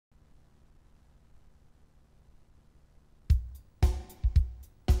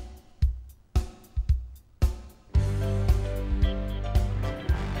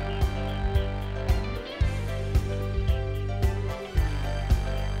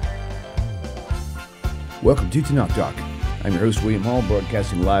Welcome to TaNaCh Talk. I'm your host, William Hall,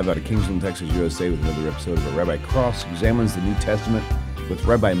 broadcasting live out of Kingsland, Texas, USA, with another episode of Rabbi Cross-Examines the New Testament with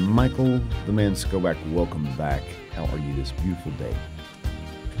Rabbi Michael the Man Skobac. Welcome back. How are you this beautiful day?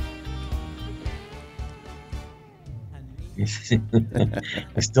 You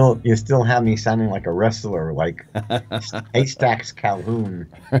still have me sounding like a wrestler, like Haystacks Calhoun.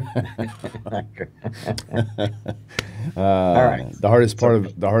 All right.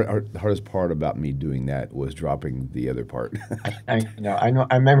 The hardest part about me doing that was dropping the other part. I know.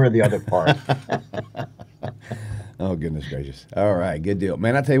 I remember the other part. Oh, goodness gracious. All right, good deal.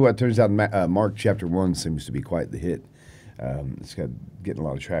 Man, I tell you what, it turns out Mark chapter 1 seems to be quite the hit. It's getting a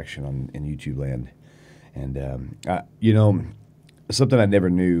lot of traction in YouTube land. And, something I never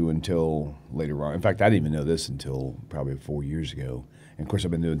knew until later on. In fact, I didn't even know this until probably 4 years ago. And, of course,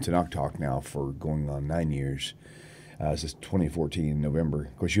 I've been doing TaNaCh Talk now for going on 9 years. This is 2014 in November.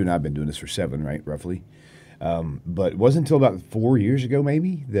 Of course, you and I have been doing this for 7, right, roughly. But it wasn't until about 4 years ago,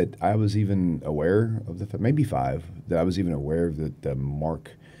 maybe, that I was even aware of maybe 5, that I was even aware that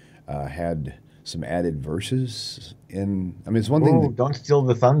Mark had some added verses in. I mean, it's one thing. Don't steal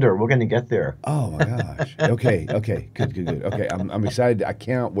the thunder. We're going to get there. Oh my gosh. Okay. Good. Okay, I'm excited. I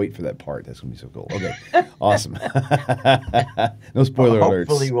can't wait for that part. That's going to be so cool. Okay, awesome. No spoiler alerts.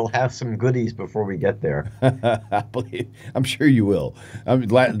 Hopefully, we'll have some goodies before we get there. I'm sure you will.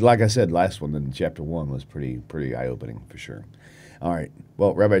 Like I said, last one in chapter 1 was pretty eye-opening for sure. All right.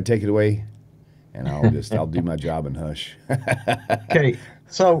 Well, Rabbi, take it away, and I'll do my job and hush. Okay.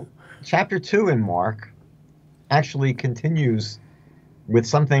 So, chapter 2 in Mark actually continues with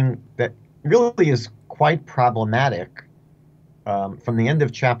something that really is quite problematic from the end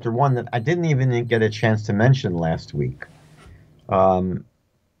of chapter 1 that I didn't even get a chance to mention last week. So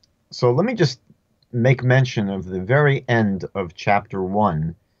let me just make mention of the very end of chapter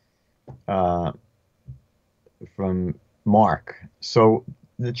 1 from Mark. So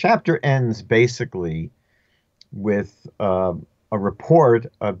the chapter ends basically with a report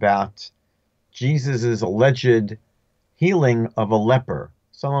about Jesus' alleged healing of a leper,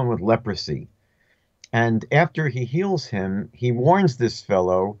 someone with leprosy. And after he heals him, he warns this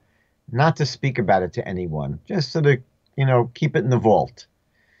fellow not to speak about it to anyone, just sort of, keep it in the vault.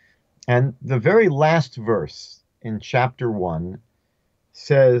 And the very last verse in chapter 1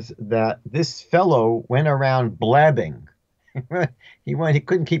 says that this fellow went around blabbing. He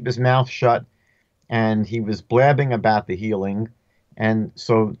couldn't keep his mouth shut, and he was blabbing about the healing. And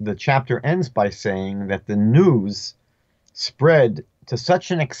so the chapter ends by saying that the news spread to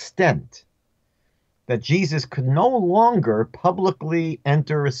such an extent that Jesus could no longer publicly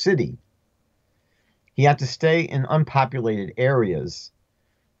enter a city. He had to stay in unpopulated areas,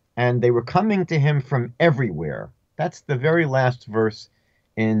 and they were coming to him from everywhere. That's the very last verse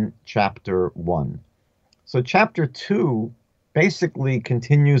in chapter 1. So chapter 2 basically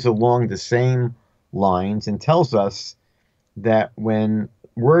continues along the same lines and tells us that when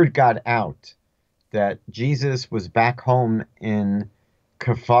word got out that Jesus was back home in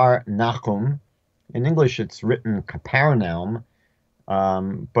Capharnaum, in English it's written Capernaum,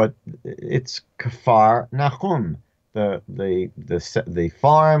 but it's Capharnaum, the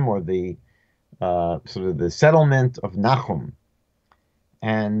farm or the sort of the settlement of Nahum.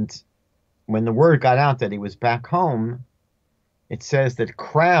 And when the word got out that he was back home, it says that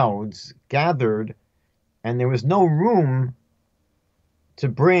crowds gathered and there was no room to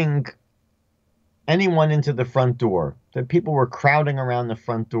bring anyone into the front door. The people were crowding around the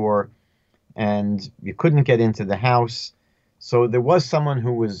front door, and you couldn't get into the house. So there was someone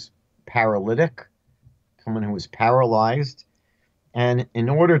who was paralytic, someone who was paralyzed, and in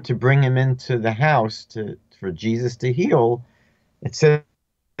order to bring him into the house for Jesus to heal, it says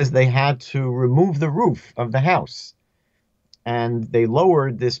they had to remove the roof of the house. And they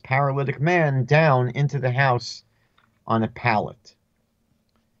lowered this paralytic man down into the house on a pallet.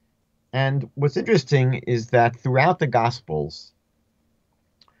 And what's interesting is that throughout the Gospels,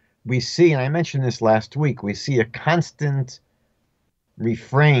 we see, and I mentioned this last week, we see a constant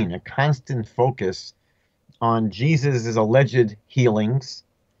refrain, a constant focus on Jesus' alleged healings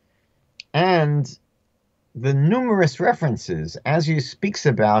and the numerous references as he speaks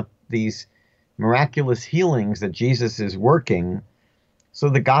about these miraculous healings that Jesus is working. So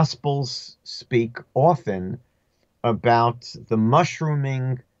the Gospels speak often about the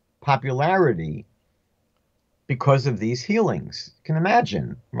mushrooming popularity because of these healings. You can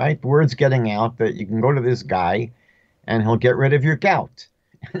imagine, right? Word's getting out that you can go to this guy and he'll get rid of your gout.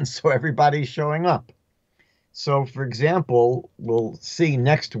 And so everybody's showing up. So, for example, we'll see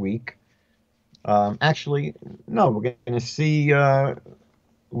next week. Actually, no, we're going to see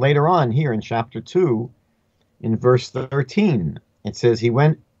later on here in chapter 2 in verse 13. It says, he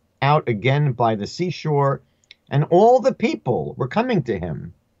went out again by the seashore, and all the people were coming to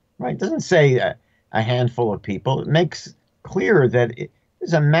him. Right? It doesn't say a handful of people. It makes clear that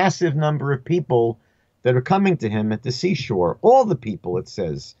there's a massive number of people that are coming to him at the seashore. All the people, it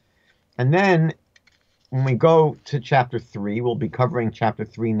says. And then when we go to chapter 3, we'll be covering chapter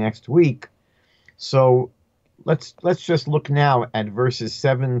 3 next week. So let's just look now at verses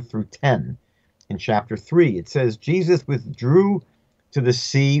 7 through 10 in chapter 3. It says, Jesus withdrew to the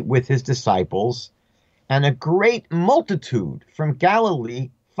sea with his disciples, and a great multitude from Galilee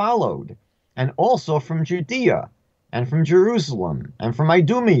followed, and also from Judea, and from Jerusalem, and from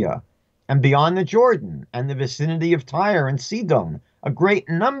Idumea, and beyond the Jordan, and the vicinity of Tyre and Sidon. A great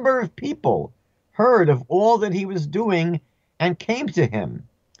number of people heard of all that he was doing and came to him.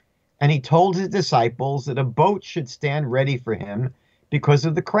 And he told his disciples that a boat should stand ready for him because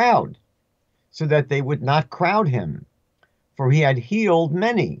of the crowd, so that they would not crowd him. For he had healed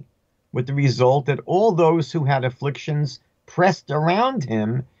many, with the result that all those who had afflictions pressed around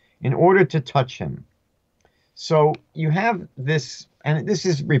him in order to touch him. So you have this, and this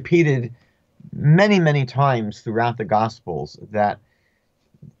is repeated many, many times throughout the Gospels, that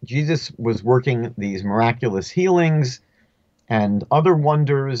Jesus was working these miraculous healings and other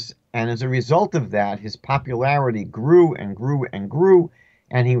wonders, and as a result of that, his popularity grew and grew and grew,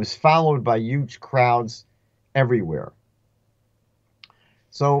 and he was followed by huge crowds everywhere.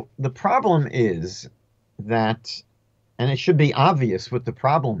 So the problem is that, and it should be obvious what the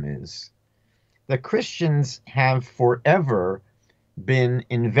problem is, that Christians have forever been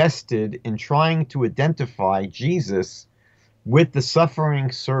invested in trying to identify Jesus with the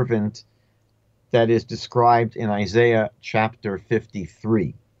suffering servant that is described in Isaiah chapter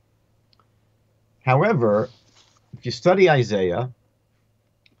 53. However, if you study Isaiah,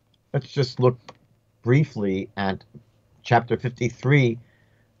 let's just look briefly at chapter 53,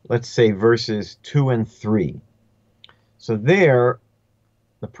 let's say verses 2 and 3. So there,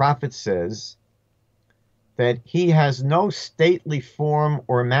 the prophet says that he has no stately form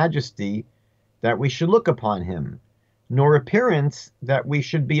or majesty that we should look upon him, nor appearance that we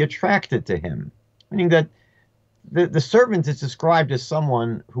should be attracted to him. Meaning that the servant is described as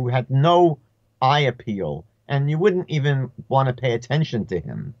someone who had no eye appeal, and you wouldn't even want to pay attention to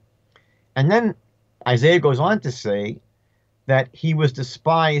him. And then Isaiah goes on to say that he was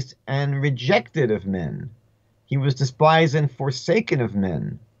despised and rejected of men. He was despised and forsaken of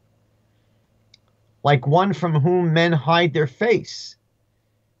men, like one from whom men hide their face.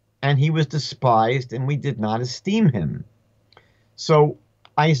 And he was despised, and we did not esteem him. So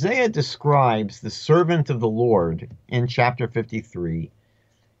Isaiah describes the servant of the Lord in chapter 53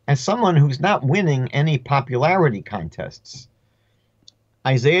 as someone who's not winning any popularity contests.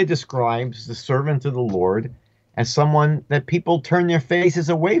 Isaiah describes the servant of the Lord as someone that people turn their faces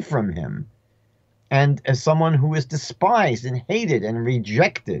away from him, and as someone who is despised and hated and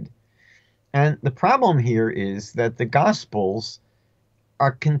rejected. And the problem here is that the Gospels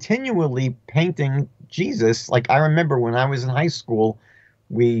are continually painting Jesus. Like, I remember when I was in high school,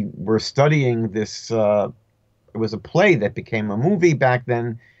 we were studying this, it was a play that became a movie back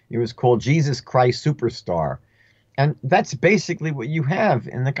then. It was called Jesus Christ Superstar. And that's basically what you have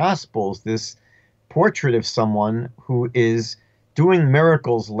in the Gospels, this portrait of someone who is doing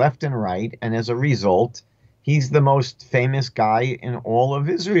miracles left and right, and as a result, he's the most famous guy in all of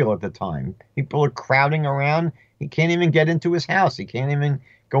Israel at the time. People are crowding around. He can't even get into his house. He can't even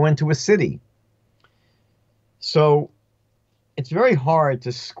go into a city. So it's very hard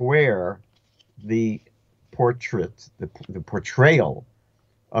to square the portrait, the portrayal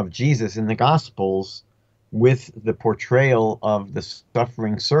of Jesus in the Gospels with the portrayal of the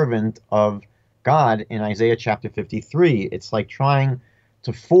suffering servant of God in Isaiah chapter 53. It's like trying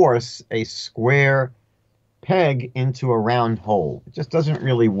to force a square peg into a round hole. It just doesn't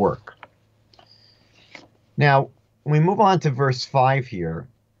really work. Now, when we move on to verse 5 here,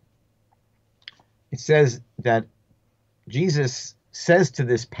 it says that Jesus says to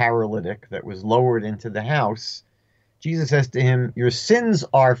this paralytic that was lowered into the house, Jesus says to him, "Your sins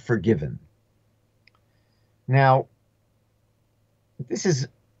are forgiven." Now, this is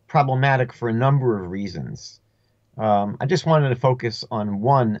problematic for a number of reasons. I just wanted to focus on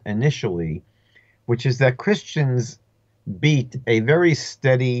one initially, which is that Christians beat a very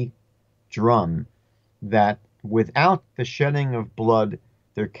steady drum that without the shedding of blood,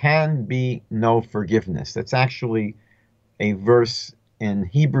 there can be no forgiveness. That's actually a verse in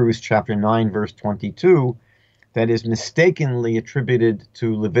Hebrews chapter 9, verse 22, that is mistakenly attributed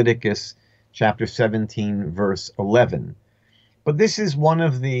to Leviticus chapter 17, verse 11. But this is one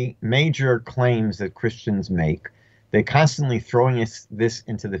of the major claims that Christians make. They're constantly throwing this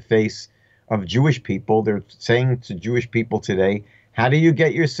into the face of Jewish people. They're saying to Jewish people today, how do you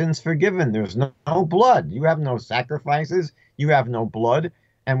get your sins forgiven? There's no blood. You have no sacrifices. You have no blood.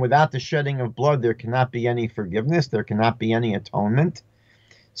 And without the shedding of blood, there cannot be any forgiveness. There cannot be any atonement.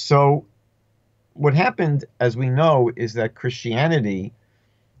 So what happened, as we know, is that Christianity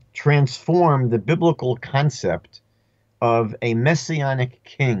transformed the biblical concept of a messianic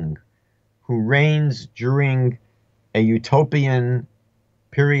king who reigns during a utopian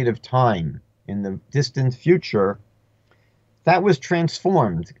period of time in the distant future. That was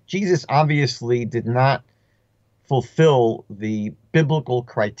transformed. Jesus obviously did not fulfill the biblical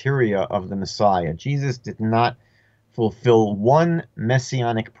criteria of the Messiah. Jesus did not fulfill one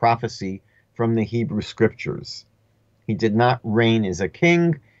messianic prophecy from the Hebrew scriptures. He did not reign as a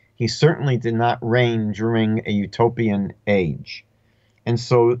king. He certainly did not reign during a utopian age. And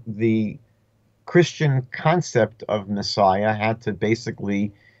so the Christian concept of Messiah had to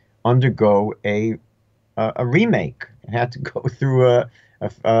basically undergo a remake. It had to go through a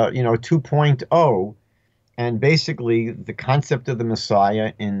 2.0, and basically the concept of the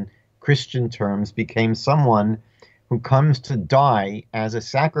Messiah in Christian terms became someone who comes to die as a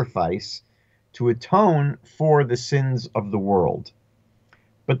sacrifice to atone for the sins of the world.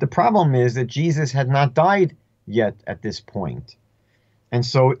 But the problem is that Jesus had not died yet at this point. And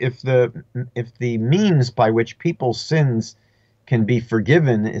so if the means by which people's sins can be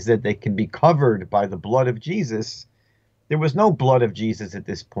forgiven is that they can be covered by the blood of Jesus, there was no blood of Jesus at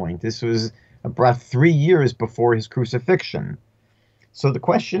this point. This was about 3 years before his crucifixion. So the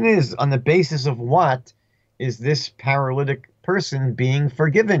question is, on the basis of what is this paralytic person being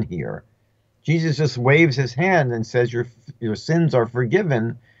forgiven here? Jesus just waves his hand and says, your sins are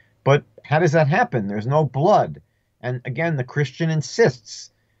forgiven. But how does that happen? There's no blood. And again, the Christian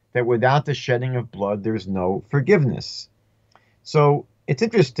insists that without the shedding of blood, there's no forgiveness. So it's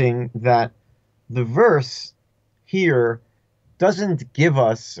interesting that the verse here doesn't give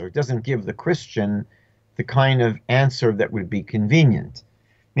us, or doesn't give the Christian, the kind of answer that would be convenient.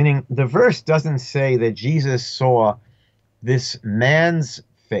 Meaning, the verse doesn't say that Jesus saw this man's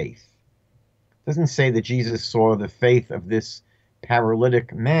faith. It doesn't say that Jesus saw the faith of this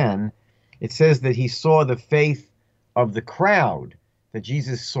paralytic man. It says that he saw the faith of the crowd, that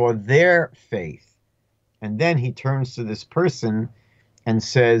Jesus saw their faith. And then he turns to this person and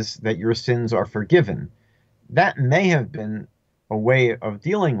says that your sins are forgiven. That may have been a way of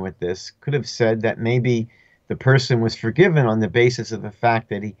dealing with this. Could have said that maybe the person was forgiven on the basis of the fact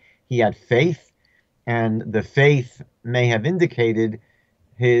that he had faith, and the faith may have indicated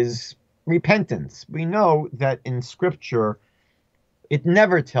his repentance. We know that in Scripture, it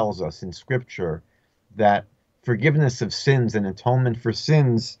never tells us in Scripture that forgiveness of sins and atonement for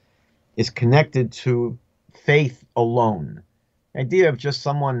sins is connected to faith alone. The idea of just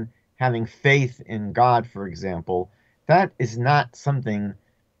someone having faith in God, for example, that is not something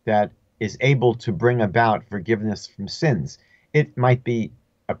that is able to bring about forgiveness from sins. It might be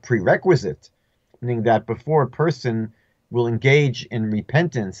a prerequisite, meaning that before a person will engage in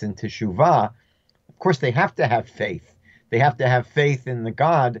repentance and teshuvah, of course they have to have faith. They have to have faith in the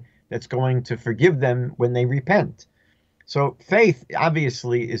God that's going to forgive them when they repent. So faith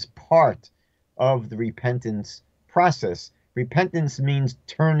obviously is part of the repentance process. Repentance means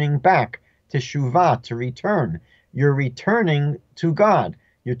turning back, teshuvah, to return. You're returning to God.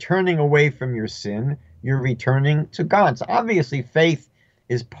 You're turning away from your sin. You're returning to God. So obviously faith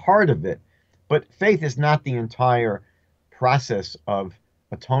is part of it, but faith is not the entire process of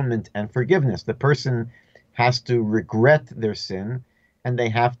atonement and forgiveness. The person has to regret their sin, and they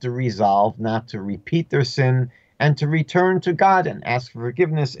have to resolve not to repeat their sin and to return to God and ask for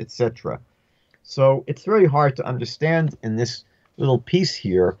forgiveness, etc. So it's very hard to understand in this little piece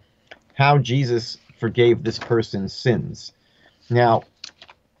here how Jesus forgave this person's sins. Now,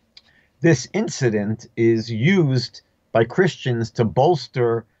 this incident is used by Christians to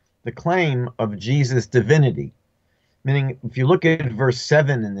bolster the claim of Jesus' divinity. Meaning, if you look at verse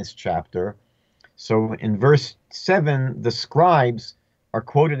 7 in this chapter, so in verse 7, the scribes are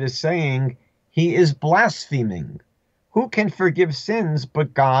quoted as saying, he is blaspheming. Who can forgive sins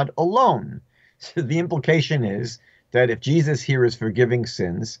but God alone? So the implication is that if Jesus here is forgiving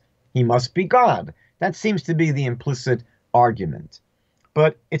sins, he must be God. That seems to be the implicit argument.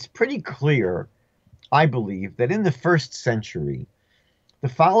 But it's pretty clear, I believe, that in the first century, the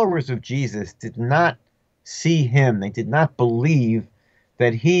followers of Jesus did not see him. They did not believe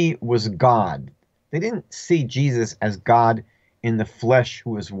that he was God. They didn't see Jesus as God in the flesh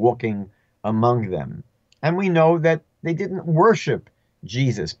who was walking among them. And we know that they didn't worship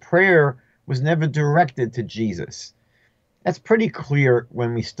Jesus. Prayer was never directed to Jesus. That's pretty clear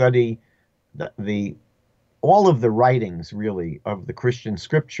when we study the all of the writings, really, of the Christian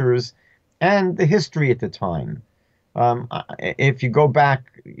scriptures and the history at the time. If you go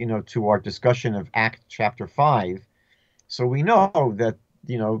back, to our discussion of Acts chapter 5, so we know that,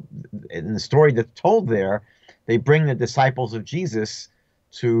 in the story that's told there, they bring the disciples of Jesus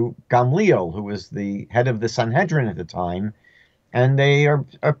to Gamliel, who was the head of the Sanhedrin at the time, and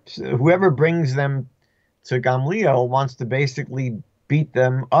whoever brings them to Gamliel wants to basically beat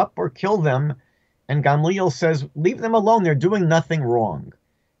them up or kill them. And Gamliel says, leave them alone. They're doing nothing wrong.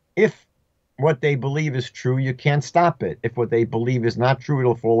 If what they believe is true, you can't stop it. If what they believe is not true,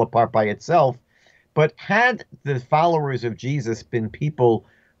 it'll fall apart by itself. But had the followers of Jesus been people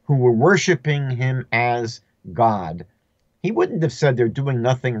who were worshiping him as God, he wouldn't have said they're doing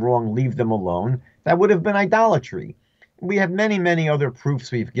nothing wrong, leave them alone. That would have been idolatry. We have many, many other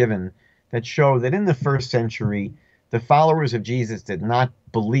proofs we've given that show that in the first century, the followers of Jesus did not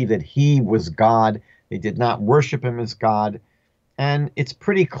believe that he was God. They did not worship him as God. And it's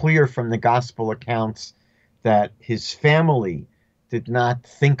pretty clear from the gospel accounts that his family did not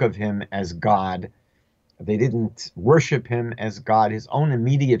think of him as God. They didn't worship him as God. His own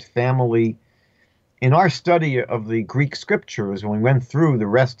immediate family. In our study of the Greek scriptures, when we went through the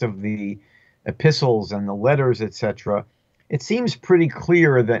rest of the epistles and the letters, etc., it seems pretty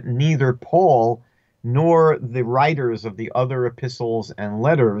clear that neither Paul nor the writers of the other epistles and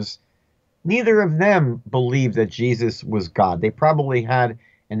letters, neither of them believed that Jesus was God. They probably had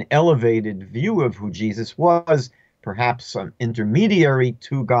an elevated view of who Jesus was, perhaps some intermediary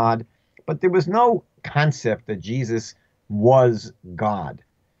to God, but there was no concept that Jesus was God.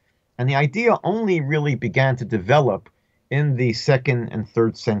 And the idea only really began to develop in the 2nd and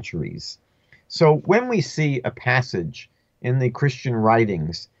 3rd centuries. So when we see a passage in the Christian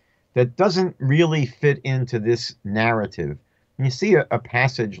writings that doesn't really fit into this narrative, and you see a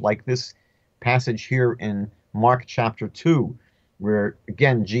passage like this passage here in Mark chapter 2, where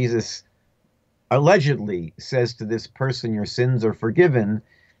again Jesus allegedly says to this person, your sins are forgiven,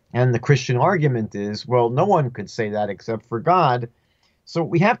 and the Christian argument is, well, no one could say that except for God. So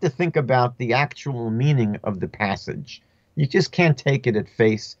we have to think about the actual meaning of the passage. You just can't take it at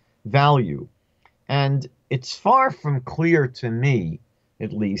face value. And it's far from clear to me,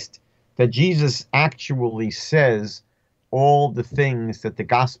 at least, that Jesus actually says all the things that the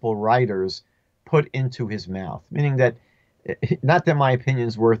gospel writers put into his mouth. Meaning that, not that my opinion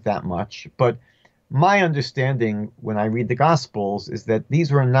is worth that much, but my understanding when I read the gospels is that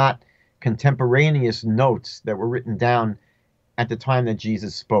these were not contemporaneous notes that were written down at the time that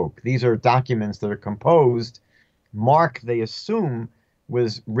Jesus spoke. These are documents that are composed. Mark, they assume,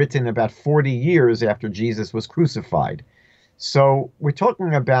 was written about 40 years after Jesus was crucified. So we're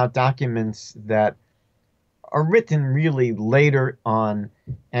talking about documents that are written really later on,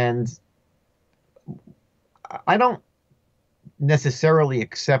 and I don't necessarily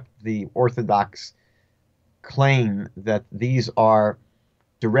accept the Orthodox claim that these are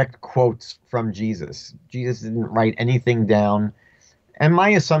direct quotes from Jesus. Jesus didn't write anything down, and my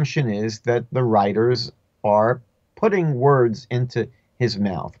assumption is that the writers are putting words into his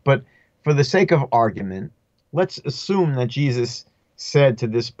mouth. But for the sake of argument, let's assume that Jesus said to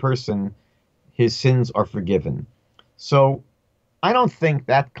this person, his sins are forgiven. So I don't think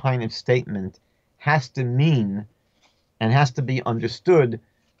that kind of statement has to mean and has to be understood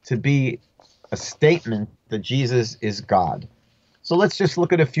to be a statement that Jesus is God. So let's just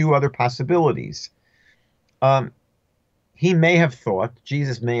look at a few other possibilities. He may have thought,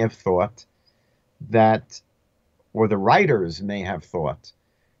 Jesus may have thought that, or the writers may have thought,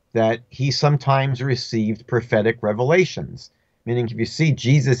 that he sometimes received prophetic revelations. Meaning, if you see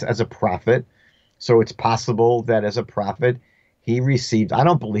Jesus as a prophet, so it's possible that as a prophet, he received, I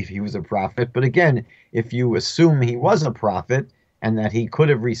don't believe he was a prophet, but again, if you assume he was a prophet and that he could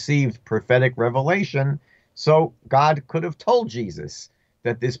have received prophetic revelation, so God could have told Jesus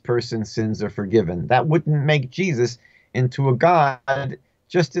that this person's sins are forgiven. That wouldn't make Jesus into a God,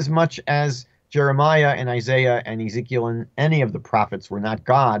 just as much as Jeremiah and Isaiah and Ezekiel and any of the prophets were not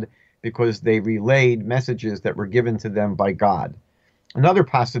God, because they relayed messages that were given to them by God. Another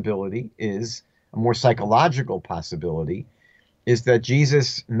possibility is, a more psychological possibility, is that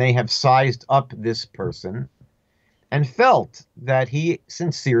Jesus may have sized up this person and felt that he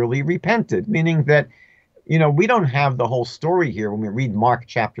sincerely repented, meaning that, we don't have the whole story here when we read Mark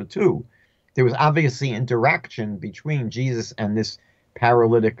chapter 2. There was obviously interaction between Jesus and this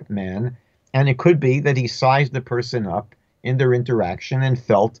paralytic man, and it could be that he sized the person up in their interaction and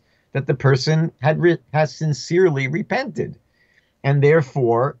felt that the person has sincerely repented. And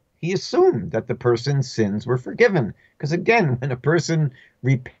therefore, he assumed that the person's sins were forgiven. Because again, when a person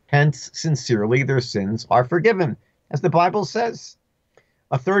repents sincerely, their sins are forgiven, as the Bible says.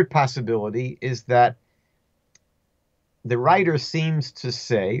 A third possibility is that the writer seems to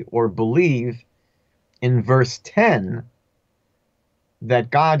say or believe in verse 10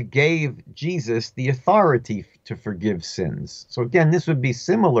 that God gave Jesus the authority to forgive sins. So again, this would be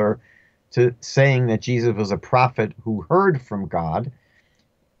similar to saying that Jesus was a prophet who heard from God,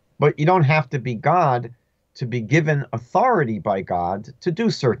 but you don't have to be God to be given authority by God to do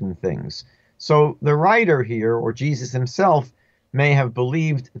certain things. So the writer here, or Jesus himself, may have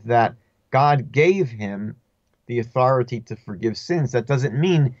believed that God gave him the authority to forgive sins. That doesn't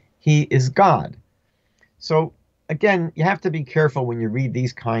mean he is God. So again, you have to be careful when you read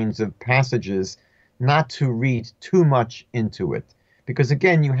these kinds of passages not to read too much into it. Because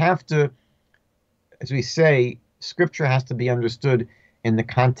again, you have to, as we say, Scripture has to be understood in the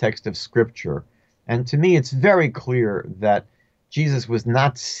context of Scripture. And to me, it's very clear that Jesus was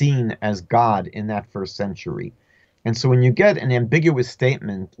not seen as God in that first century. And so when you get an ambiguous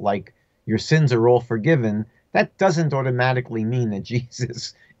statement like, your sins are all forgiven, that doesn't automatically mean that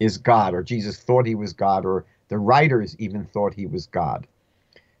Jesus is God, or Jesus thought he was God, or the writers even thought he was God.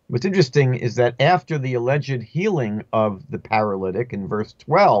 What's interesting is that after the alleged healing of the paralytic in verse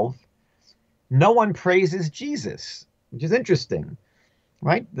 12, no one praises Jesus, which is interesting,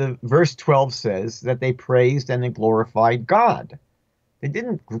 right? The verse 12 says that they praised and they glorified God. They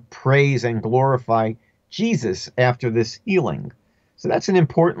didn't praise and glorify Jesus after this healing. So that's an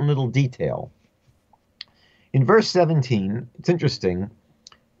important little detail. In verse 17, it's interesting.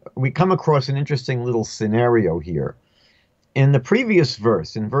 We come across an interesting little scenario here. In the previous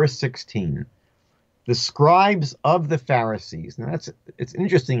verse, in verse 16, the scribes of the Pharisees. Now it's an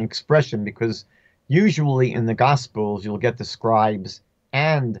interesting expression because usually in the Gospels you'll get the scribes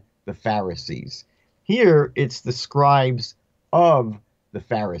and the Pharisees. Here it's the scribes of the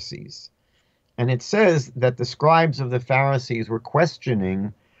Pharisees. And it says that the scribes of the Pharisees were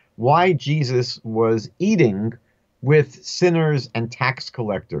questioning why Jesus was eating with sinners and tax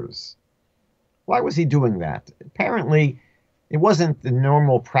collectors. Why was he doing that? Apparently, it wasn't the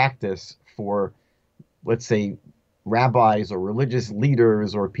normal practice for, let's say, rabbis or religious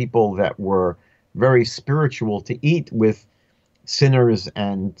leaders or people that were very spiritual to eat with sinners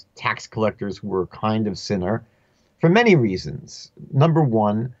and tax collectors who were a kind of sinner for many reasons. Number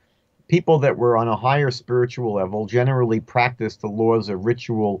one, people that were on a higher spiritual level generally practiced the laws of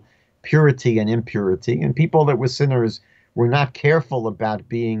ritual purity and impurity, and people that were sinners were not careful about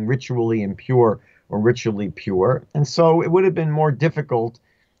being ritually impure or ritually pure, and so it would have been more difficult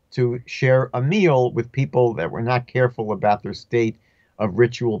to share a meal with people that were not careful about their state of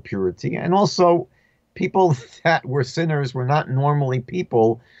ritual purity. And also, people that were sinners were not normally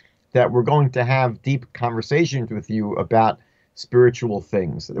people that were going to have deep conversations with you about spiritual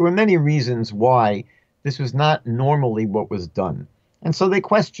things. There were many reasons why this was not normally what was done. And so they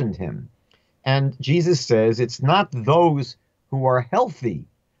questioned him. And Jesus says, it's not those who are healthy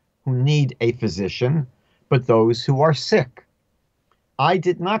who need a physician, but those who are sick. I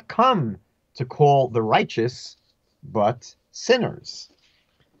did not come to call the righteous, but sinners.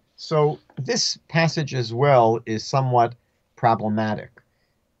 So this passage as well is somewhat problematic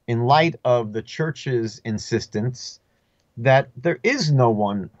in light of the church's insistence that there is no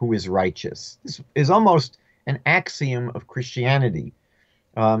one who is righteous. This is almost an axiom of Christianity.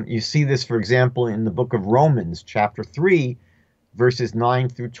 You see this, for example, in the book of Romans, chapter 3, verses 9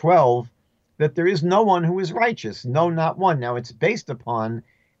 through 12, that there is no one who is righteous, no, not one. Now, it's based upon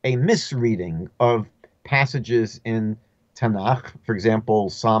a misreading of passages in TaNaCh, for example,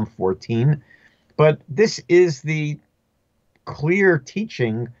 Psalm 14. But this is the clear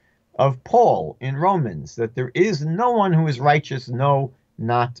teaching of Paul in Romans, that there is no one who is righteous, no,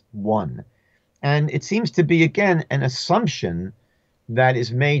 not one. And it seems to be, again, an assumption that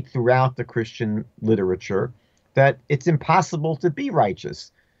is made throughout the Christian literature that it's impossible to be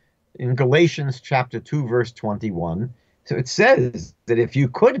righteous. In Galatians chapter 2, verse 21, so it says that if you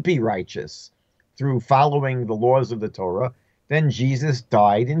could be righteous through following the laws of the Torah, then Jesus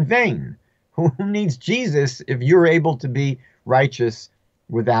died in vain. Who needs Jesus if you're able to be righteous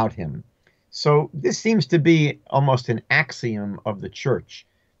without him? So this seems to be almost an axiom of the church,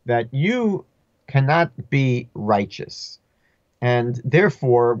 that you cannot be righteous. And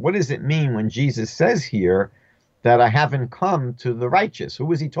therefore, what does it mean when Jesus says here that I haven't come to the righteous?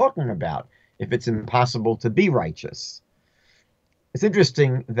 Who is he talking about if it's impossible to be righteous? It's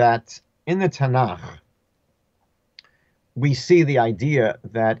interesting that in the TaNaCh, we see the idea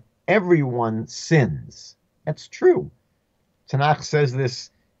that everyone sins. That's true. TaNaCh says this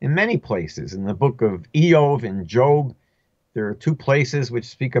in many places. In the book of Eov and Job, there are two places which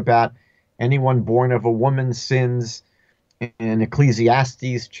speak about anyone born of a woman sins. In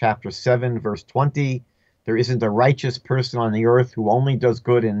Ecclesiastes chapter 7, verse 20, there isn't a righteous person on the earth who only does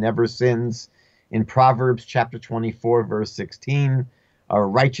good and never sins. In Proverbs chapter 24, verse 16, a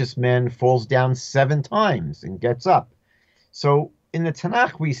righteous man falls down 7 times and gets up. So in the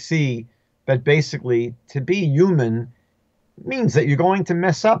TaNaCh, we see that basically to be human means that you're going to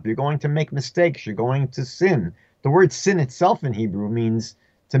mess up, you're going to make mistakes, you're going to sin. The word sin itself in Hebrew means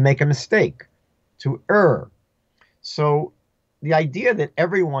to make a mistake, to err. So the idea that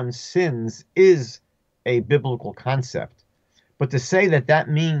everyone sins is a biblical concept. But to say that that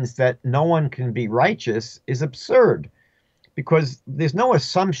means that no one can be righteous is absurd, because there's no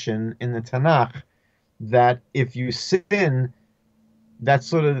assumption in the TaNaCh that if you sin, that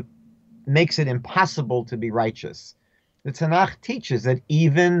sort of makes it impossible to be righteous. The TaNaCh teaches that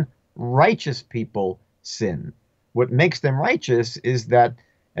even righteous people sin. What makes them righteous is that,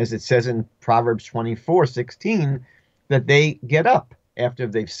 as it says in Proverbs 24:16, that they get up after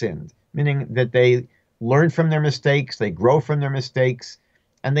they've sinned, meaning that they learn from their mistakes, they grow from their mistakes,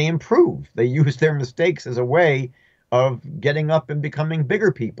 and they improve. They use their mistakes as a way of getting up and becoming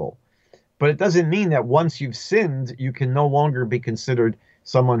bigger people. But it doesn't mean that once you've sinned, you can no longer be considered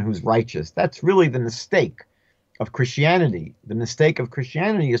someone who's righteous. That's really the mistake of Christianity. The mistake of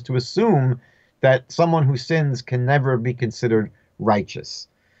Christianity is to assume that someone who sins can never be considered righteous.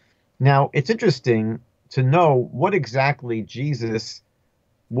 Now, it's interesting to know what exactly Jesus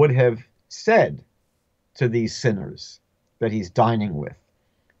would have said to these sinners that he's dining with.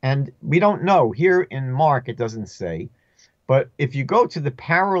 And we don't know. Here in Mark, it doesn't say. But if you go to the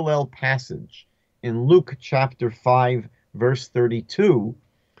parallel passage in Luke chapter 5, verse 32,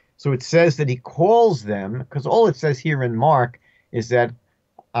 so it says that he calls them, because all it says here in Mark is that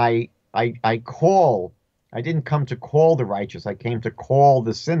I didn't come to call the righteous, I came to call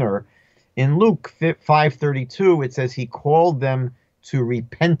the sinner. In Luke 5:32, it says he called them to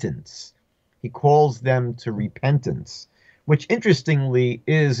repentance. He calls them to repentance, which interestingly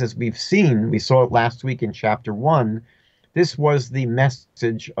is, as we've seen, we saw it last week in chapter 1, this was the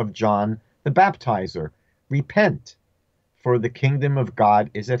message of John the Baptizer. Repent, for the kingdom of God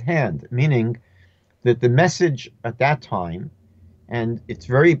is at hand, meaning that the message at that time, and it's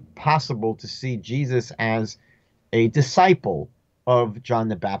very possible to see Jesus as a disciple of John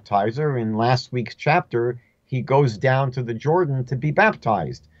the Baptizer. In last week's chapter, he goes down to the Jordan to be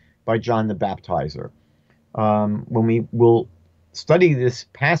baptized by John the Baptizer. When we will study this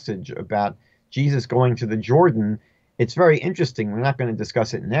passage about Jesus going to the Jordan, it's very interesting. We're not going to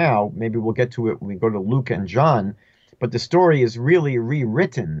discuss it now. Maybe we'll get to it when we go to Luke and John. But the story is really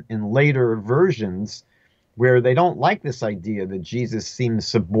rewritten in later versions where they don't like this idea that Jesus seems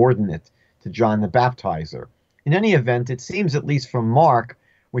subordinate to John the Baptizer. In any event, it seems, at least from Mark,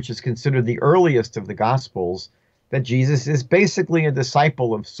 which is considered the earliest of the Gospels, that Jesus is basically a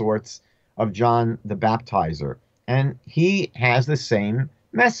disciple of sorts of John the Baptizer. And he has the same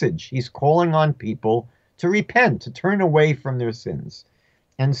message. He's calling on people to repent, to turn away from their sins.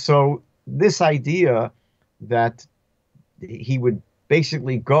 And so this idea that he would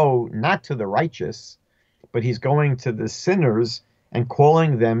basically go not to the righteous, but he's going to the sinners and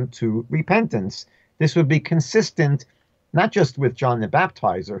calling them to repentance. This would be consistent not just with John the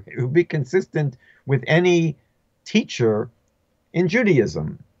Baptizer, it would be consistent with any teacher in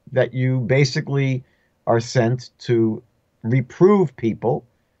Judaism, that you basically are sent to reprove people,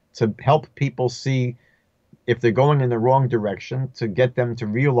 to help people see if they're going in the wrong direction, to get them to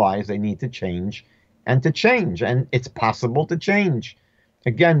realize they need to change and to change. And it's possible to change.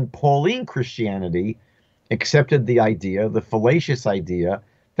 Again, Pauline Christianity accepted the idea, the fallacious idea,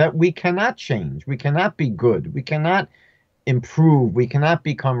 that we cannot change, we cannot be good, we cannot improve, we cannot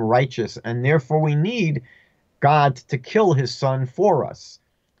become righteous, and therefore we need God to kill his son for us.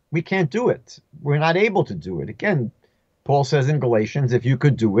 We can't do it. We're not able to do it. Again, Paul says in Galatians, if you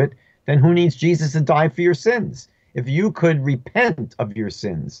could do it, then who needs Jesus to die for your sins? If you could repent of your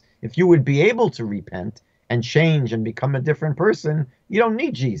sins, if you would be able to repent and change and become a different person, you don't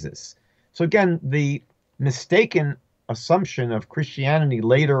need Jesus. So again, the mistaken assumption of Christianity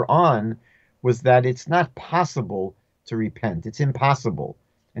later on was that it's not possible to repent. It's impossible.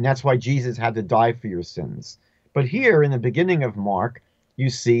 And that's why Jesus had to die for your sins. But here in the beginning of Mark, you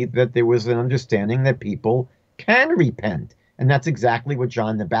see that there was an understanding that people can repent. And that's exactly what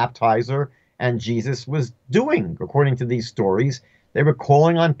John the Baptizer and Jesus was doing. According to these stories, they were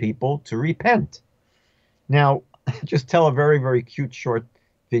calling on people to repent. Now, just tell a very, very cute short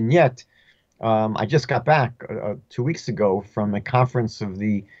vignette. I just got back 2 weeks ago from a conference of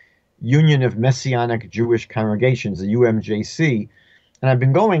the Union of Messianic Jewish Congregations, the UMJC, and I've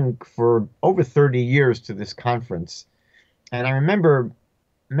been going for over 30 years to this conference. And I remember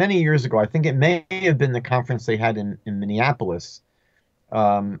many years ago, I think it may have been the conference they had in Minneapolis.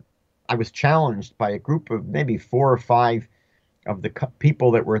 I was challenged by a group of maybe 4 or 5 of the people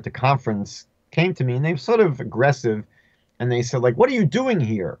that were at the conference came to me, and they were sort of aggressive, and they said, like, "What are you doing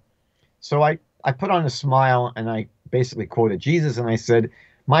here?" So I put on a smile, and I basically quoted Jesus, and I said,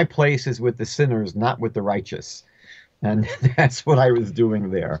 "My place is with the sinners, not with the righteous." And that's what I was doing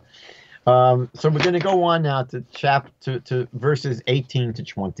there. So we're going to go on now to verses 18 to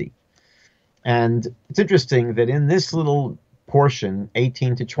 20. And it's interesting that in this little portion,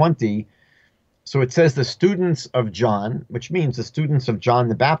 18 to 20, so it says the students of John, which means the students of John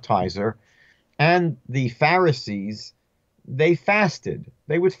the Baptizer, and the Pharisees, they fasted.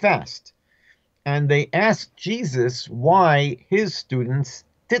 They would fast. And they asked Jesus why his students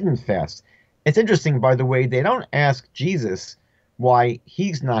didn't fast. It's interesting, by the way, they don't ask Jesus why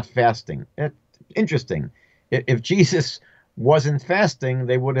he's not fasting. It's interesting. If Jesus wasn't fasting,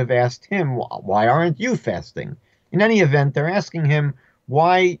 they would have asked him, why aren't you fasting? In any event, they're asking him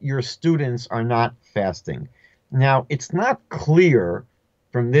why your students are not fasting. Now, it's not clear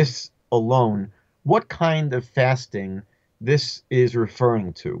from this alone what kind of fasting this is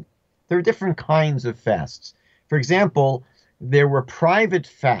referring to. There are different kinds of fasts. For example, there were private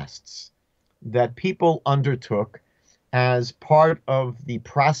fasts that people undertook as part of the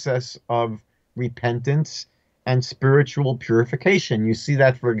process of repentance and spiritual purification. You see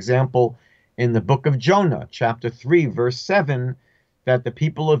that, for example, in the book of Jonah, chapter 3, verse 7, that the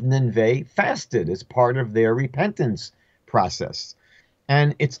people of Nineveh fasted as part of their repentance process.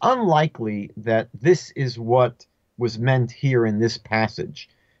 And it's unlikely that this is what was meant here in this passage,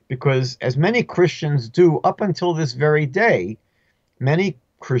 because as many Christians do up until this very day, many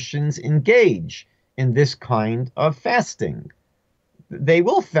Christians engage in this kind of fasting. They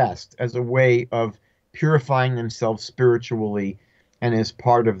will fast as a way of purifying themselves spiritually and as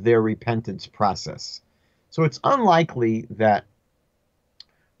part of their repentance process. So it's unlikely that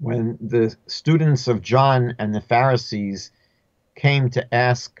when the students of John and the Pharisees came to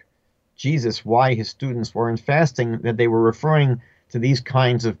ask Jesus why his students weren't fasting, that they were referring to these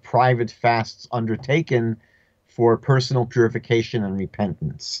kinds of private fasts undertaken for personal purification and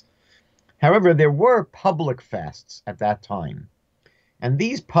repentance. However, there were public fasts at that time, and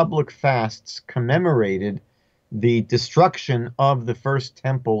these public fasts commemorated the destruction of the first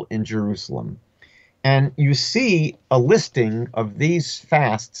temple in Jerusalem. And you see a listing of these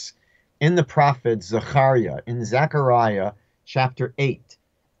fasts in the prophet Zechariah, in Zechariah chapter 8,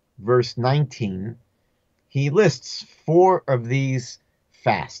 verse 19. He lists 4 of these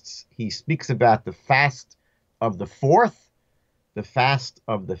fasts. He speaks about the fast of the 4th, the fast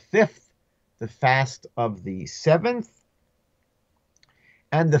of the 5th, the fast of the 7th,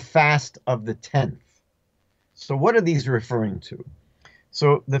 and the fast of the 10th. So what are these referring to?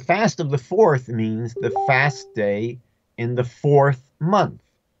 So the fast of the 4th means the fast day in the 4th month.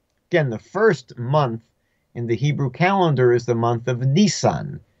 Again, the first month in the Hebrew calendar is the month of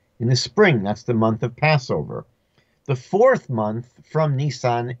Nisan. In the spring, that's the month of Passover. The 4th month from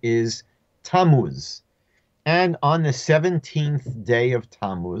Nisan is Tammuz. And on the 17th day of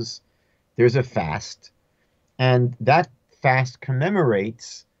Tammuz, there's a fast. And that fast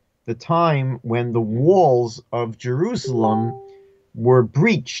commemorates the time when the walls of Jerusalem were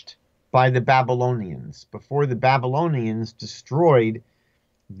breached by the Babylonians. Before the Babylonians destroyed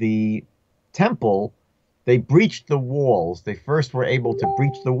the temple, they breached the walls. They first were able to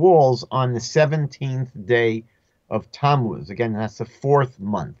breach the walls on the 17th day of Tammuz. Again, that's the 4th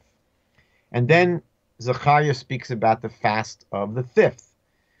month. And then Zechariah speaks about the fast of the 5th.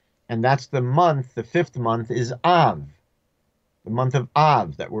 And that's the month, the 5th month is Av, the month of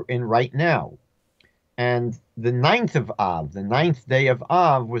Av that we're in right now. And the 9th of Av, the 9th day of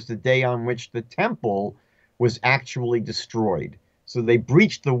Av, was the day on which the temple was actually destroyed. So they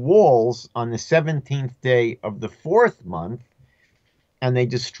breached the walls on the 17th day of the 4th month, and they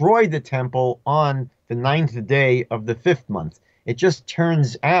destroyed the temple on the 9th day of the 5th month. It just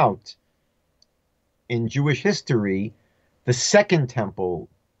turns out in Jewish history, the second temple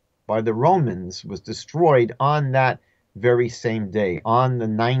by the Romans was destroyed on that very same day, on the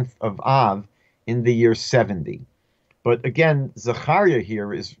 9th of Av in the year 70. But again, Zechariah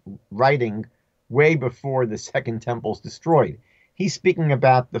here is writing way before the second temple is destroyed. He's speaking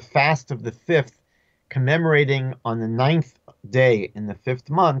about the fast of the 5th, commemorating on the 9th day in the 5th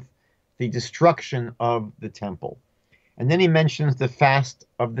month, the destruction of the temple. And then he mentions the fast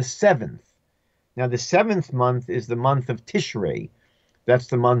of the seventh. Now, the seventh month is the month of Tishrei. That's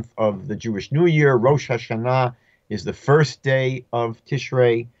the month of the Jewish New Year. Rosh Hashanah is the first day of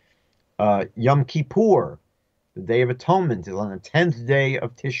Tishrei. Yom Kippur, the Day of Atonement, is on the 10th day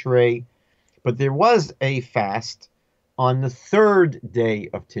of Tishrei. But there was a fast on the third day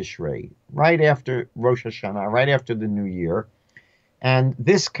of Tishrei, right after Rosh Hashanah, right after the New Year. And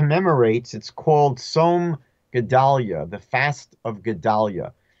this commemorates, it's called Som Gedalia, the fast of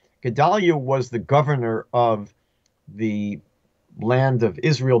Gedalia. Gedalia was the governor of the land of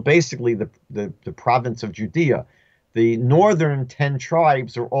Israel, basically the province of Judea. The northern 10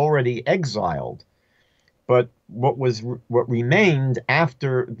 tribes are already exiled, but what remained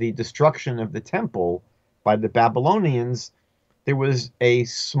after the destruction of the temple by the Babylonians, there was a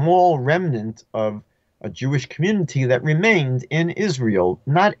small remnant of a Jewish community that remained in Israel.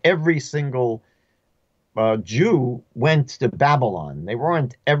 Not every single Jew went to Babylon. It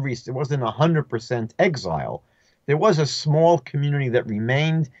wasn't 100% exile. There was a small community that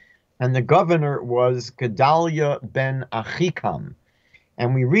remained, and the governor was Gedalia ben Achikam.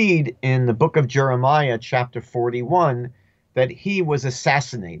 And we read in the book of Jeremiah, chapter 41, that he was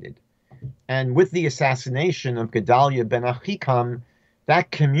assassinated. And with the assassination of Gedalia ben Achikam,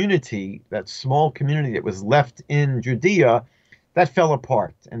 that community, that small community that was left in Judea, that fell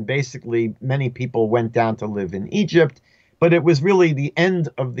apart. And basically, many people went down to live in Egypt, but it was really the end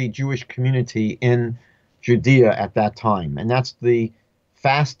of the Jewish community in Judea at that time. And that's the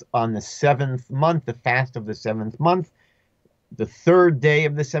fast on the seventh month, the fast of the seventh month, the third day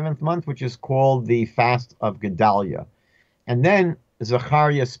of the seventh month, which is called the fast of Gedalia. And then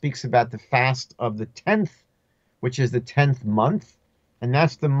Zechariah speaks about the fast of the 10th, which is the 10th month, and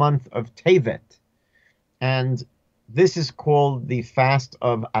that's the month of Tevet. And this is called the fast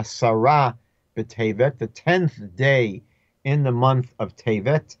of Asara B'Tevet, the 10th day in the month of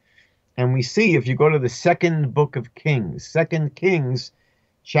Tevet. And we see, if you go to the second book of Kings, 2 Kings,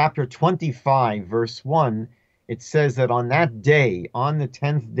 chapter 25, verse 1, it says that on that day, on the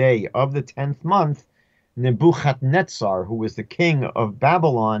 10th day of the 10th month, Nebuchadnezzar, who was the king of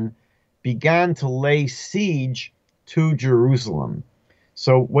Babylon, began to lay siege to Jerusalem.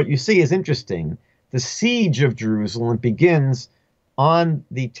 So what you see is interesting. The siege of Jerusalem begins on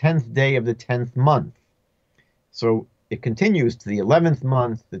the 10th day of the 10th month. So it continues to the 11th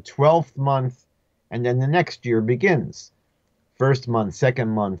month, the 12th month, and then the next year begins. First month, second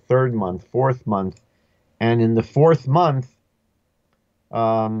month, third month, fourth month. And in the fourth month,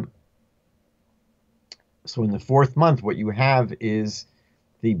 what you have is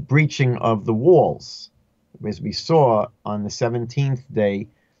the breaching of the walls, as we saw on the 17th day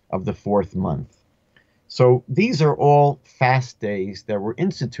of the fourth month. So these are all fast days that were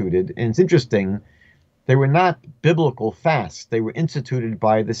instituted. And it's interesting, they were not biblical fasts. They were instituted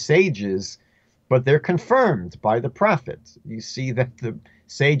by the sages, but they're confirmed by the prophets. You see that the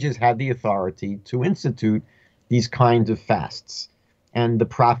sages had the authority to institute these kinds of fasts. And the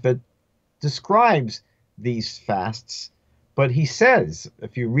prophet describes these fasts, but he says,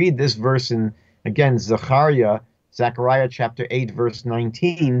 if you read this verse in, again, Zechariah chapter 8, verse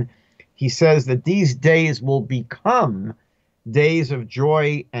 19, he says that these days will become days of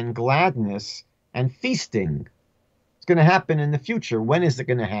joy and gladness and feasting. It's going to happen in the future. When is it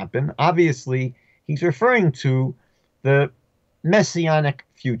going to happen? Obviously, he's referring to the messianic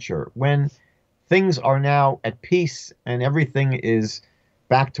future, when things are now at peace and everything is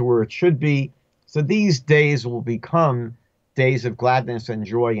back to where it should be. So these days will become days of gladness and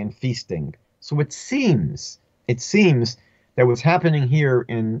joy and feasting. So it seems that what's happening here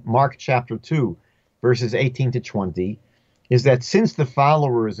in Mark chapter 2, verses 18 to 20, is that since the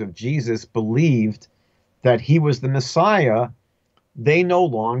followers of Jesus believed that he was the Messiah, they no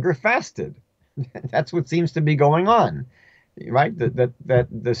longer fasted. That's what seems to be going on, right? That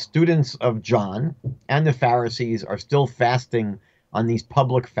the students of John and the Pharisees are still fasting on these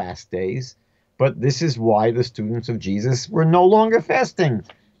public fast days, but this is why the students of Jesus were no longer fasting,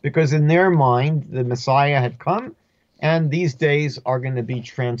 because in their mind, the Messiah had come, and these days are going to be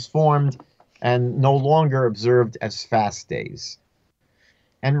transformed and no longer observed as fast days.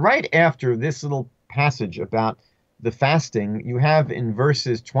 And right after this little passage about the fasting, you have in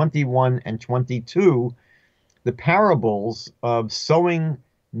verses 21 and 22 the parables of sewing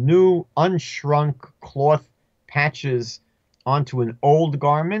new unshrunk cloth patches onto an old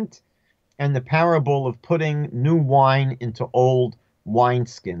garment, and the parable of putting new wine into old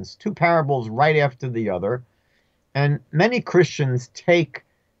wineskins. Two parables right after the other. And many Christians take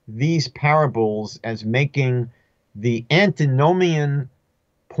these parables as making the antinomian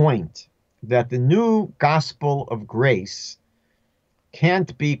point that the new gospel of grace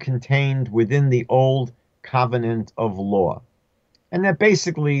can't be contained within the old covenant of law. And that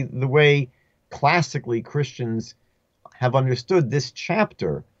basically the way classically Christians have understood this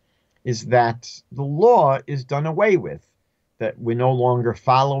chapter is that the law is done away with, that we're no longer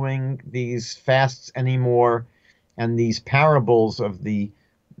following these fasts anymore, and these parables of the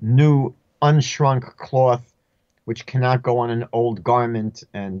new unshrunk cloth, which cannot go on an old garment,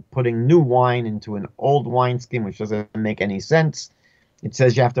 and putting new wine into an old wineskin, which doesn't make any sense. It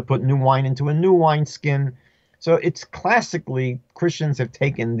says you have to put new wine into a new wineskin. So it's classically, Christians have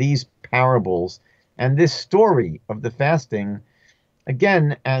taken these parables and this story of the fasting,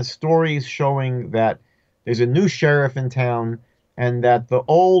 again, as stories showing that there's a new sheriff in town and that the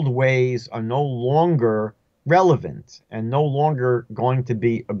old ways are no longer relevant and no longer going to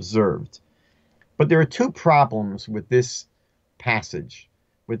be observed. But there are two problems with this passage,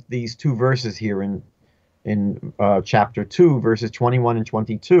 with these two verses here in chapter 2, verses 21 and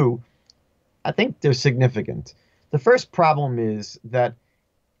 22. I think they're significant. The first problem is that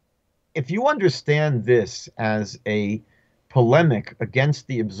if you understand this as a polemic against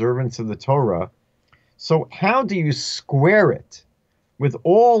the observance of the Torah, so how do you square it with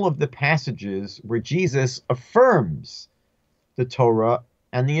all of the passages where Jesus affirms the Torah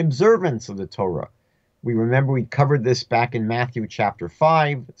and the observance of the Torah? We remember we covered this back in Matthew chapter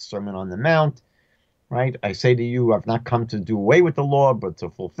 5, Sermon on the Mount, right? I say to you, I've not come to do away with the law, but to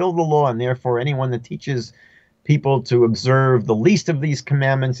fulfill the law, and therefore anyone that teaches people to observe the least of these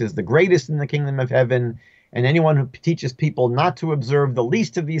commandments is the greatest in the kingdom of heaven, and anyone who teaches people not to observe the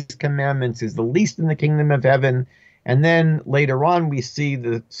least of these commandments is the least in the kingdom of heaven. And then later on, we see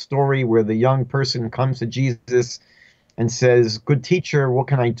the story where the young person comes to Jesus and says, "Good teacher, what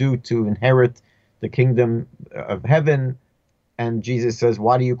can I do to inherit the kingdom of heaven?" And Jesus says,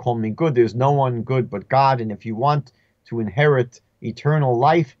 "Why do you call me good? There's no one good but God. And if you want to inherit eternal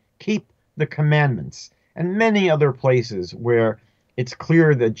life, keep the commandments." And many other places where it's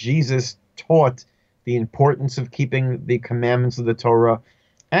clear that Jesus taught the importance of keeping the commandments of the Torah,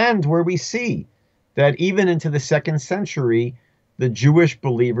 and where we see that even into the 2nd century, the Jewish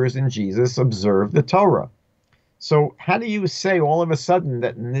believers in Jesus observed the Torah. So how do you say all of a sudden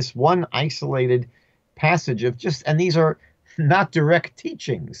that in this one isolated passage of and these are not direct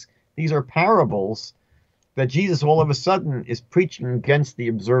teachings, these are parables, that Jesus all of a sudden is preaching against the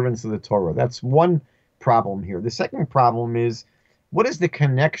observance of the Torah? That's one problem here. The second problem is, what is the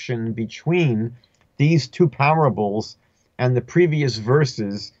connection between these two parables and the previous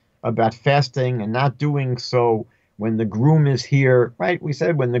verses about fasting and not doing so when the groom is here, right? We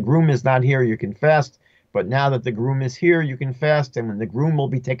said when the groom is not here, you can fast, but now that the groom is here, you can fast, and when the groom will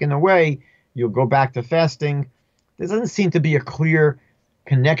be taken away, you'll go back to fasting. There doesn't seem to be a clear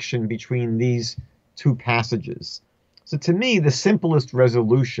connection between these two passages. So to me, the simplest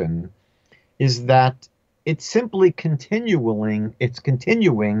resolution is that it's simply continuing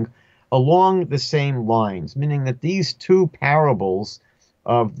along the same lines, meaning that these two parables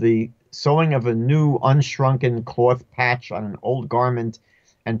of the sewing of a new unshrunken cloth patch on an old garment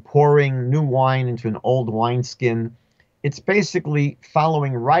and pouring new wine into an old wineskin, it's basically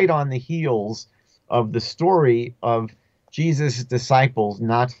following right on the heels of the story of Jesus' disciples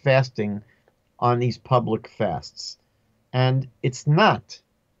not fasting on these public fasts. And it's not,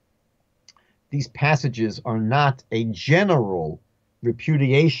 these passages are not a general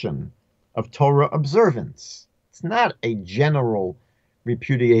repudiation of Torah observance. It's not a general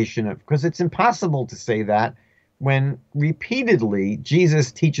repudiation of, because it's impossible to say that when repeatedly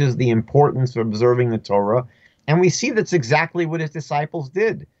Jesus teaches the importance of observing the Torah, and we see that's exactly what his disciples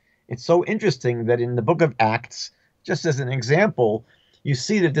did. It's so interesting that in the book of Acts, just as an example, you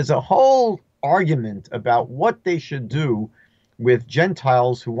see that there's a whole argument about what they should do with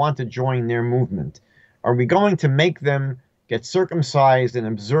Gentiles who want to join their movement. Are we going to make them get circumcised and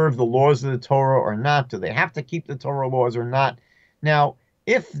observe the laws of the Torah or not? Do they have to keep the Torah laws or not? Now,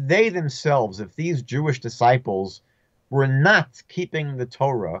 if they themselves, if these Jewish disciples were not keeping the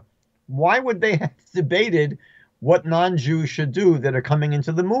Torah, why would they have debated what non-Jews should do that are coming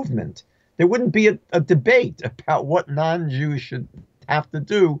into the movement? There wouldn't be a debate about what non-Jews should have to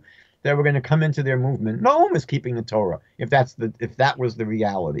do that were going to come into their movement. No one was keeping the Torah, if that was the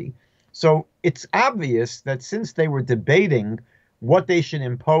reality. So it's obvious that since they were debating what they should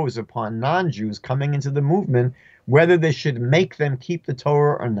impose upon non-Jews coming into the movement, whether they should make them keep the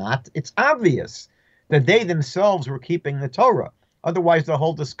Torah or not, it's obvious that they themselves were keeping the Torah. Otherwise, the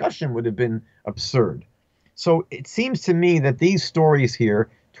whole discussion would have been absurd. So it seems to me that these stories here,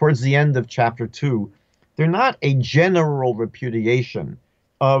 towards the end of chapter 2, they're not a general repudiation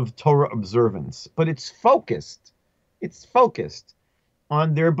of Torah observance, but it's focused. It's focused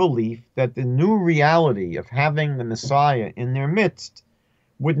on their belief that the new reality of having the Messiah in their midst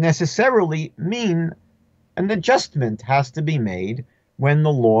would necessarily mean an adjustment has to be made when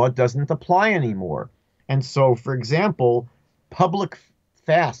the law doesn't apply anymore. And so, for example, public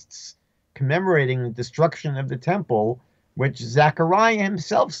fasts commemorating the destruction of the temple, which Zechariah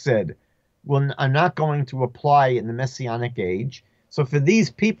himself said are not going to apply in the Messianic age. So for these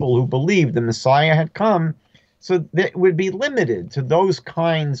people who believed the Messiah had come, so that would be limited to those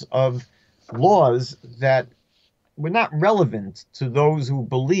kinds of laws that were not relevant to those who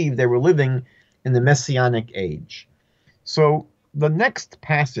believed they were living in the Messianic age. So the next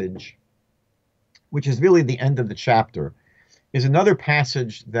passage, which is really the end of the chapter, is another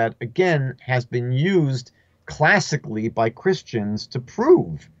passage that, again, has been used classically by Christians to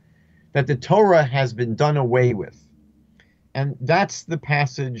prove that the Torah has been done away with. And that's the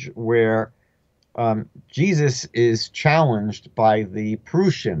passage where Jesus is challenged by the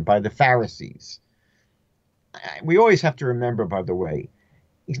Prussian, by the Pharisees. We always have to remember, by the way,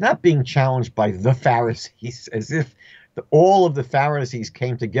 he's not being challenged by the Pharisees, as if all of the Pharisees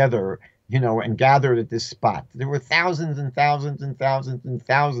came together, and gathered at this spot. There were thousands and thousands and thousands and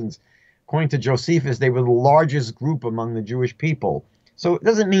thousands. According to Josephus, they were the largest group among the Jewish people. So it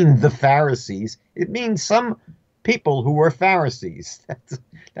doesn't mean the Pharisees. It means some people who were Pharisees.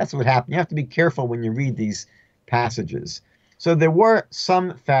 That's what happened. You have to be careful when you read these passages. So there were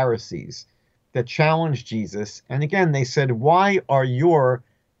some Pharisees that challenged Jesus. And again, they said, why are your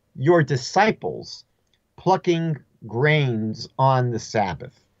disciples plucking grains on the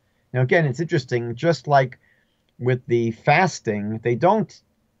Sabbath? Now, again, it's interesting, just like with the fasting, they don't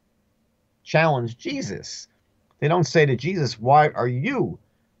challenge Jesus. They don't say to Jesus, why are you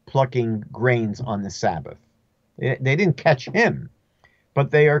plucking grains on the Sabbath? They didn't catch him,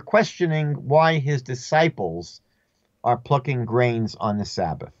 but they are questioning why his disciples are plucking grains on the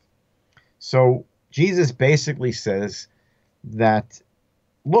Sabbath. So Jesus basically says that,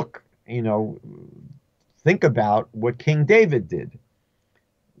 look, think about what King David did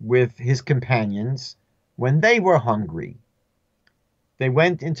with his companions when they were hungry. They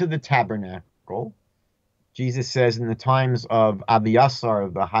went into the tabernacle. Jesus says in the times of Abiathar,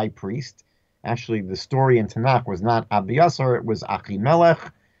 the high priest, actually the story in TaNaCh was not Abiathar, it was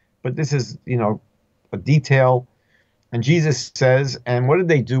Achimelech, but this is, a detail. And Jesus says, and what did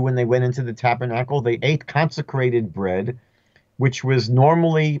they do when they went into the tabernacle? They ate consecrated bread, which was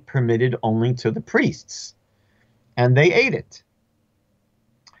normally permitted only to the priests. And they ate it.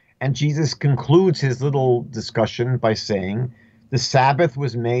 And Jesus concludes his little discussion by saying, the Sabbath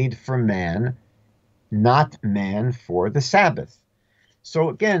was made for man, not man for the Sabbath. So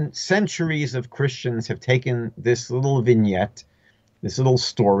again, centuries of Christians have taken this little vignette, this little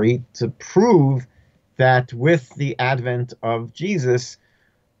story, to prove that with the advent of Jesus,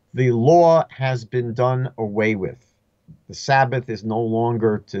 the law has been done away with. The Sabbath is no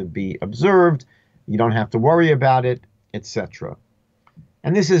longer to be observed. You don't have to worry about it, etc.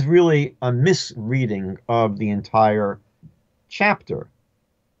 And this is really a misreading of the entire chapter.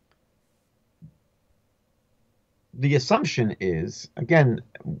 The assumption is, again,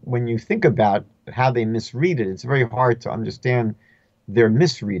 when you think about how they misread it, it's very hard to understand their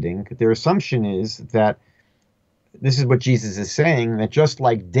misreading. Their assumption is that this is what Jesus is saying, that just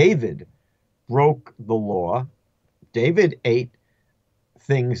like David broke the law, David ate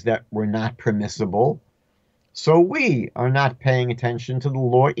things that were not permissible, so we are not paying attention to the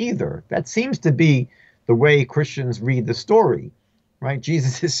law either. That seems to be the way Christians read the story, right?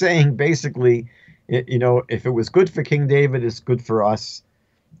 Jesus is saying basically, if it was good for King David, it's good for us.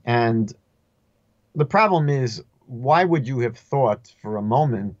 And the problem is, why would you have thought for a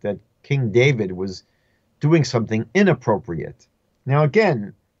moment that King David was doing something inappropriate? Now,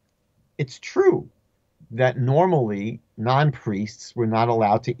 again, it's true that normally non-priests were not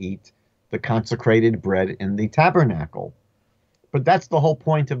allowed to eat the consecrated bread in the tabernacle. But that's the whole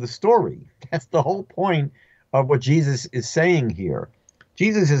point of the story. That's the whole point of what Jesus is saying here.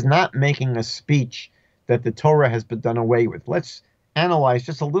 Jesus is not making a speech that the Torah has been done away with. Let's analyze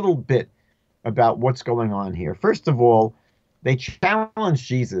just a little bit about what's going on here. First of all, they challenge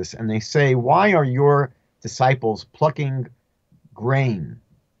Jesus and they say, why are your disciples plucking grain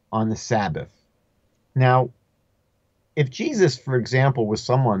on the Sabbath? Now, if Jesus, for example, was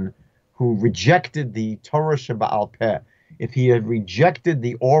someone who rejected the Torah Sheba'al Peh, if he had rejected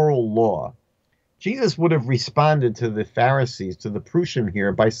the oral law, Jesus would have responded to the Pharisees, to the Prussian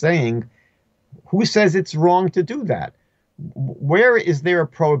here, by saying, who says it's wrong to do that? Where is there a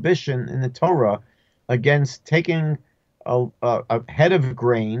prohibition in the Torah against taking a head of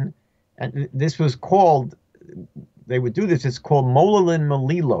grain, and this was called, they would do this, it's called molalin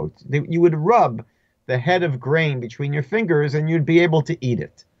malilot. You would rub the head of grain between your fingers and you'd be able to eat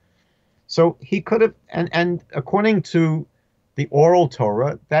it. So he could have, and according to the oral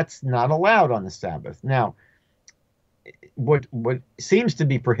Torah, that's not allowed on the Sabbath. Now, what seems to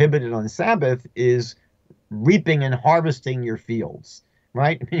be prohibited on the Sabbath is reaping and harvesting your fields,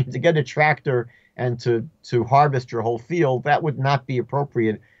 right? To get a tractor and to harvest your whole field, that would not be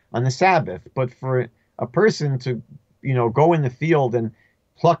appropriate on the Sabbath. But for a person to, go in the field and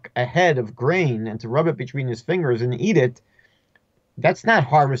pluck a head of grain and to rub it between his fingers and eat it, that's not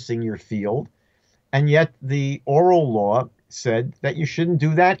harvesting your field. And yet the oral law said that you shouldn't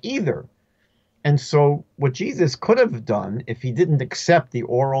do that either. And so what Jesus could have done if he didn't accept the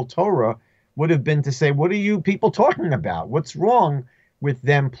oral Torah would have been to say, what are you people talking about? What's wrong with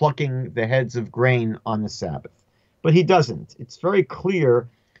them plucking the heads of grain on the Sabbath? But he doesn't. It's very clear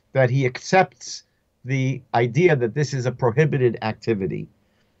that he accepts the idea that this is a prohibited activity.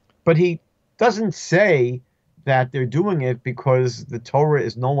 But he doesn't say that they're doing it because the Torah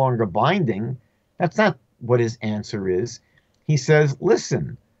is no longer binding. That's not what his answer is. He says,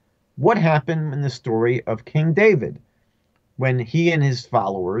 listen, what happened in the story of King David when he and his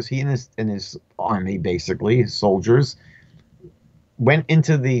followers, he and his army, basically, his soldiers, went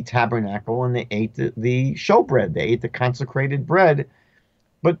into the tabernacle and they ate the showbread. They ate the consecrated bread.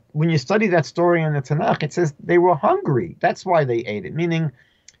 But when you study that story in the TaNaCh, it says they were hungry. That's why they ate it, meaning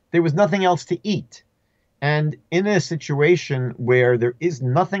there was nothing else to eat. And in a situation where there is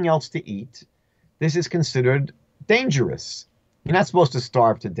nothing else to eat, this is considered dangerous. You're not supposed to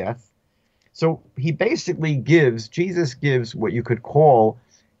starve to death. So Jesus gives what you could call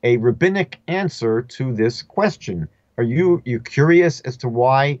a rabbinic answer to this question. Are you curious as to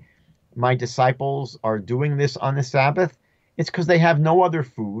why my disciples are doing this on the Sabbath? It's because they have no other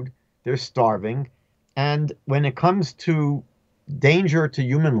food. They're starving. And when it comes to danger to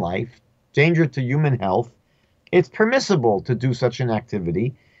human life, danger to human health, it's permissible to do such an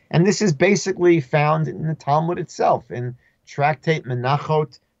activity. And this is basically found in the Talmud itself, in Tractate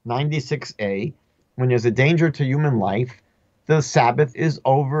Menachot 96a. When there's a danger to human life, the Sabbath is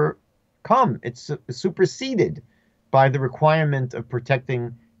overcome. It's superseded by the requirement of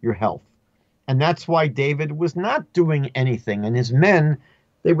protecting your health. And that's why David was not doing anything, and his men,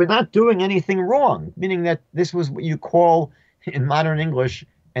 they were not doing anything wrong, meaning that this was what you call, in modern English,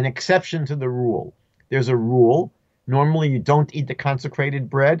 an exception to the rule. There's a rule. Normally, you don't eat the consecrated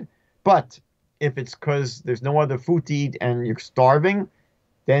bread, but if it's because there's no other food to eat and you're starving,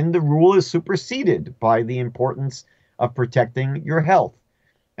 then the rule is superseded by the importance of protecting your health.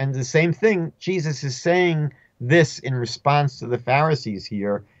 And the same thing, Jesus is saying this in response to the Pharisees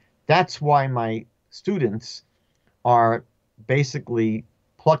here. That's why my students are basically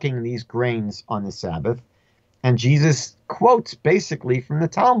plucking these grains on the Sabbath. And Jesus quotes basically from the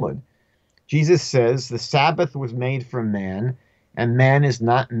Talmud. Jesus says the Sabbath was made for man, and man is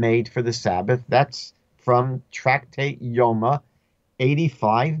not made for the Sabbath. That's from Tractate Yoma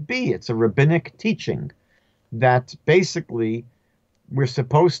 85b. It's a rabbinic teaching that basically we're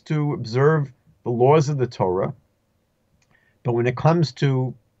supposed to observe the laws of the Torah, but when it comes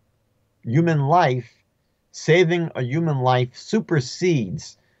to human life, saving a human life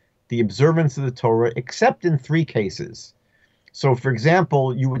supersedes the observance of the Torah, except in 3 cases. So, for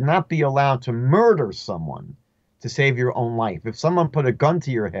example, you would not be allowed to murder someone to save your own life. If someone put a gun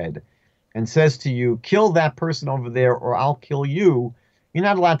to your head and says to you, kill that person over there or I'll kill you, you're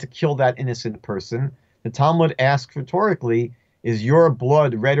not allowed to kill that innocent person. The Talmud asks rhetorically, is your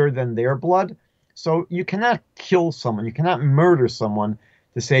blood redder than their blood? So you cannot kill someone. You cannot murder someone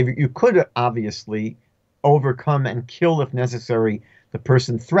to save you. You could obviously overcome and kill, if necessary, the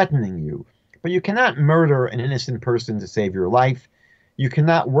person threatening you. But you cannot murder an innocent person to save your life. You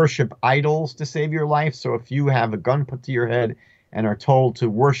cannot worship idols to save your life. So if you have a gun put to your head and are told to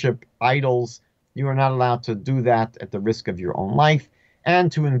worship idols, you are not allowed to do that at the risk of your own life,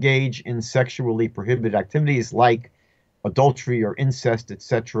 and to engage in sexually prohibited activities like adultery or incest,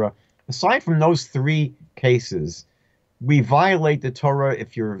 etc. Aside from those 3 cases, we violate the Torah.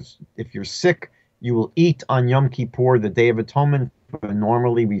 If you're sick, you will eat on Yom Kippur, the Day of Atonement, when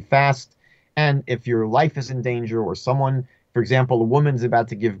normally we fast. And if your life is in danger, or someone, for example, a woman's about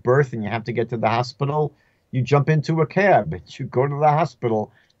to give birth and you have to get to the hospital, you jump into a cab and you go to the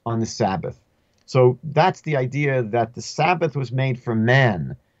hospital on the Sabbath. So that's the idea, that the Sabbath was made for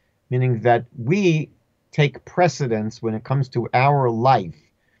man, meaning that we take precedence when it comes to our life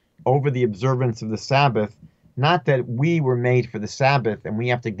over the observance of the Sabbath. Not that we were made for the Sabbath and we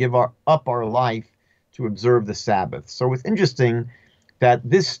have to give up our life to observe the Sabbath. So it's interesting that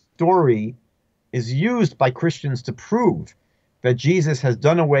this story is used by Christians to prove that Jesus has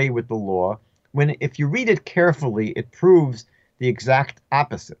done away with the law, when if you read it carefully, it proves the exact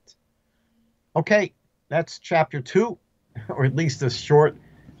opposite. Okay, that's chapter 2, or at least a short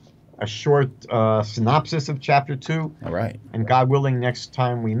synopsis of chapter 2. All right. And God willing, next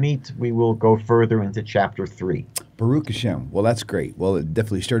time we meet, we will go further into chapter 3. Baruch Hashem. Well, that's great. Well, it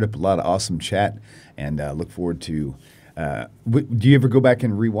definitely stirred up a lot of awesome chat, and look forward to. Do you ever go back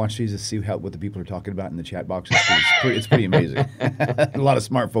and rewatch these to see what the people are talking about in the chat box? It's pretty amazing. A lot of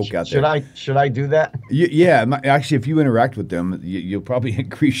smart folk out there. Should I do that? Yeah, actually, if you interact with them, you'll probably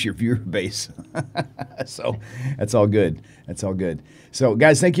increase your viewer base. So that's all good. That's all good. So,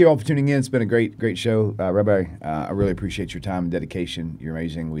 guys, thank you all for tuning in. It's been a great show. Rabbi, I really appreciate your time and dedication. You're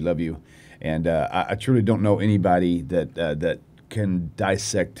amazing. We love you. And I truly don't know anybody that can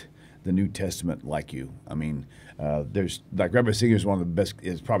dissect the New Testament like you. I mean, there's like Rabbi Singer is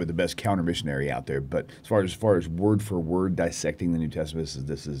probably the best counter-missionary out there. But as far as word for word dissecting the New Testament,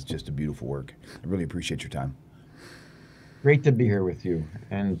 this is just a beautiful work. I really appreciate your time. Great to be here with you,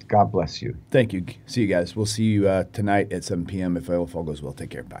 and God bless you. Thank you. See you guys. We'll see you tonight at 7 p.m. if all goes well.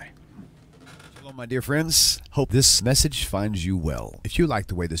 Take care. Bye. Hello, my dear friends. Hope this message finds you well. If you like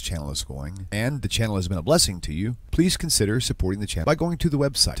the way this channel is going, and the channel has been a blessing to you, please consider supporting the channel by going to the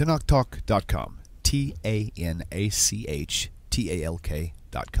website, TaNaChTalk.com.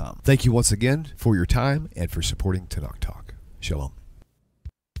 TaNaChTalk.com. Thank you once again for your time and for supporting TaNaCh Talk. Shalom.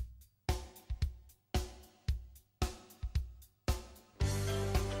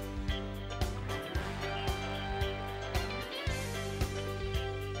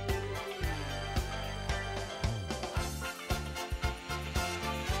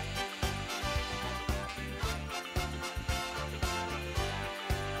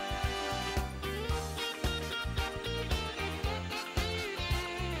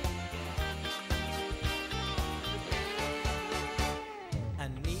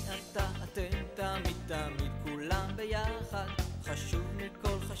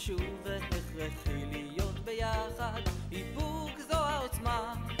 חשוב והכרחי להיות ביחד. איפוק זו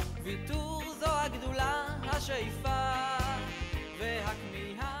העוצמה, ויתור זו הגדולה, השאיפה